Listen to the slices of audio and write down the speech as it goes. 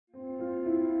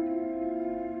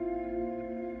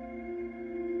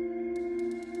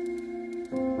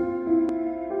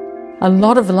A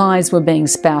lot of lies were being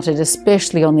spouted,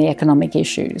 especially on the economic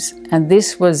issues, and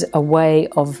this was a way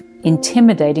of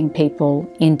intimidating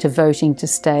people into voting to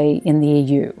stay in the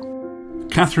EU.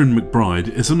 Catherine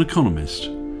McBride is an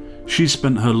economist. She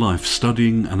spent her life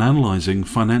studying and analysing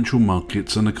financial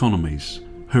markets and economies.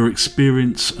 Her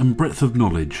experience and breadth of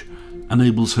knowledge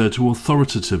enables her to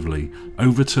authoritatively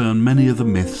overturn many of the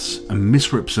myths and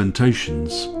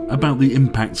misrepresentations about the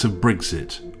impacts of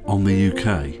Brexit on the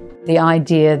UK. The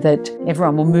idea that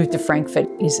everyone will move to Frankfurt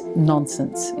is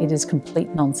nonsense. It is complete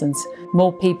nonsense.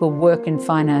 More people work in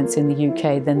finance in the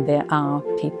UK than there are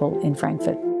people in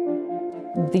Frankfurt.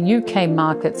 The UK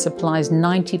market supplies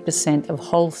 90% of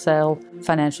wholesale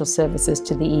financial services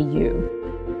to the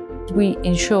EU. We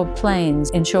insure planes,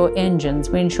 insure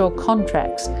engines, we insure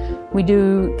contracts. We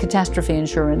do catastrophe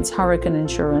insurance, hurricane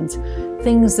insurance,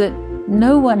 things that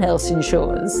no one else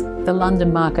insures. The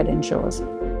London market insures.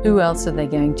 Who else are they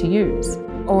going to use?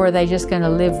 Or are they just going to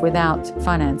live without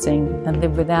financing and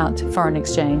live without foreign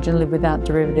exchange and live without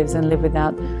derivatives and live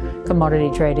without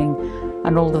commodity trading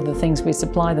and all of the things we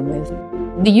supply them with?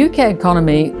 The UK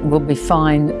economy will be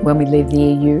fine when we leave the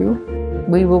EU.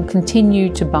 We will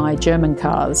continue to buy German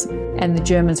cars, and the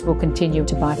Germans will continue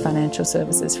to buy financial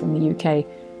services from the UK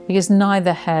because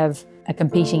neither have a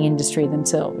competing industry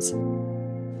themselves.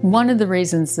 One of the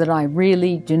reasons that I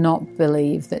really do not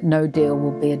believe that no deal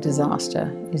will be a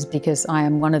disaster is because I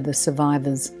am one of the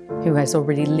survivors who has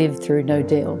already lived through no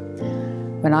deal.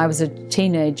 When I was a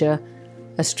teenager,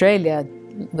 Australia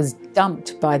was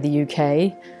dumped by the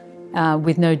UK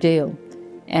with no deal,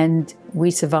 and we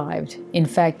survived. In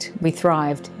fact, we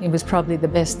thrived. It was probably the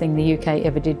best thing the UK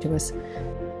ever did to us.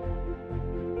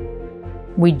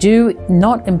 We do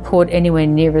not import anywhere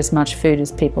near as much food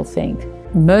as people think.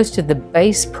 Most of the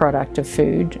base product of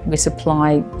food, we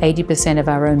supply 80% of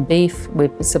our own beef, we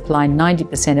supply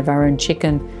 90% of our own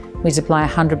chicken, we supply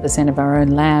 100% of our own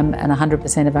lamb and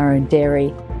 100% of our own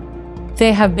dairy.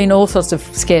 There have been all sorts of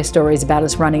scare stories about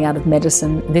us running out of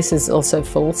medicine. This is also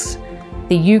false.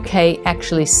 The UK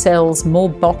actually sells more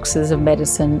boxes of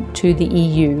medicine to the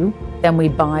EU than we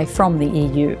buy from the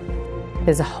EU.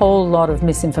 There's a whole lot of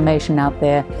misinformation out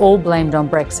there, all blamed on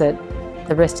Brexit.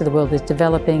 The rest of the world is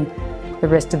developing. The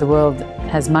rest of the world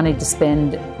has money to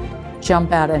spend.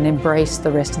 Jump out and embrace the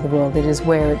rest of the world. It is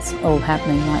where it's all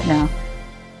happening right now.